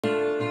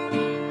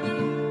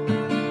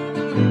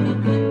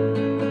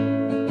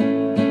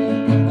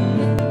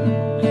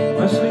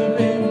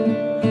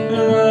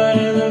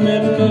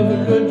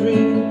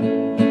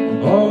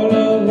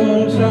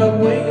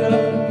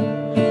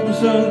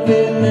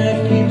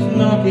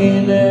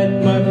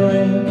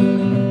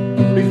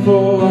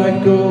before I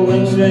go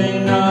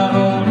insane. I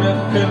hold a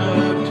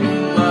pillow to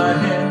my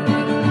head,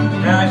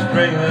 and I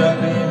spring up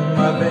in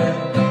my bed,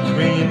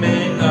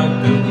 screaming out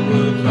the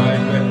words I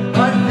read.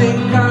 I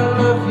think I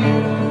love you.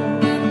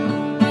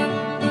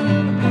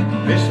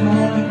 This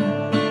morning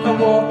I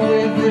woke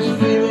with this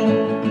feeling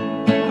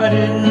I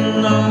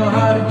didn't know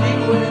how to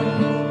deal with,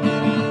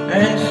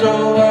 and so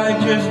I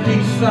just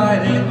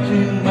decided to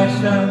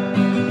myself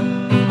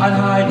I'd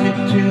hide it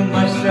to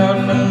myself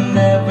and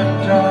never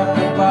talk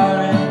about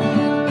it.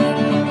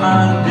 I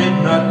did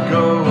not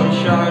go and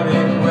shout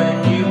it when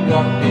you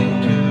walked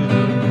into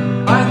the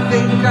room. I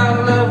think I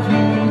love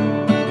you.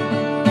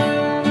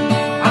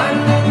 I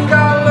think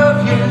I love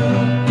you.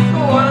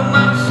 What am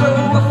I so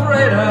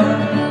afraid of?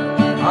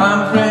 I'm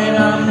afraid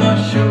I'm not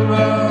sure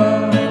of.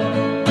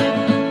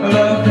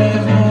 Love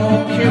there's no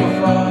cure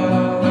for.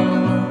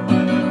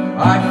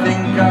 I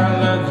think I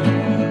love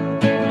you.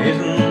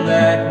 Isn't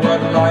that what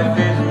life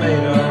is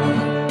made of?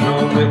 No,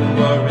 it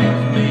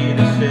worries me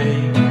to say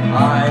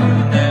I've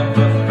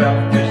never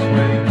felt this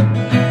way.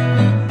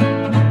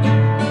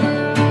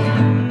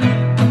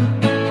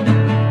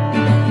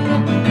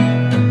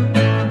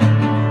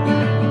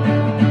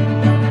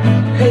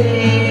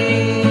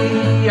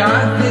 Hey,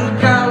 I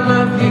think I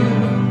love you.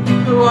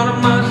 What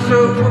am I so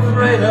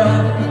afraid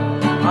of?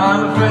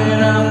 I'm afraid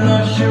I'm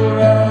not sure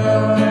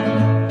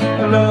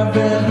of. Love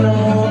there's no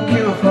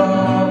cure for.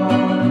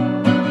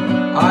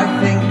 I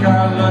think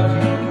I love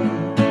you.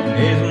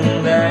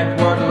 Isn't that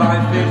what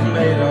life is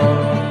made of?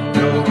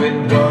 No, it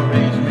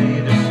worries me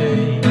to say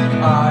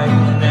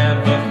I've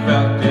never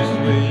felt this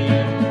way.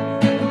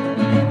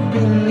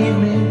 Believe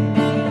me,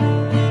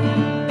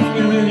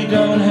 you really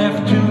don't have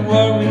to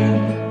worry.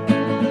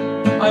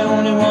 I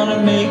only want to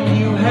make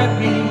you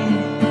happy.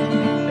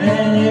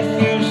 And if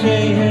you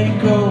say, hey,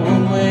 go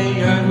away,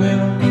 I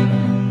will.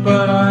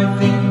 But I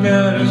think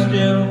better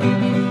still,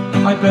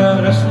 I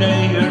better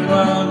stay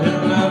around and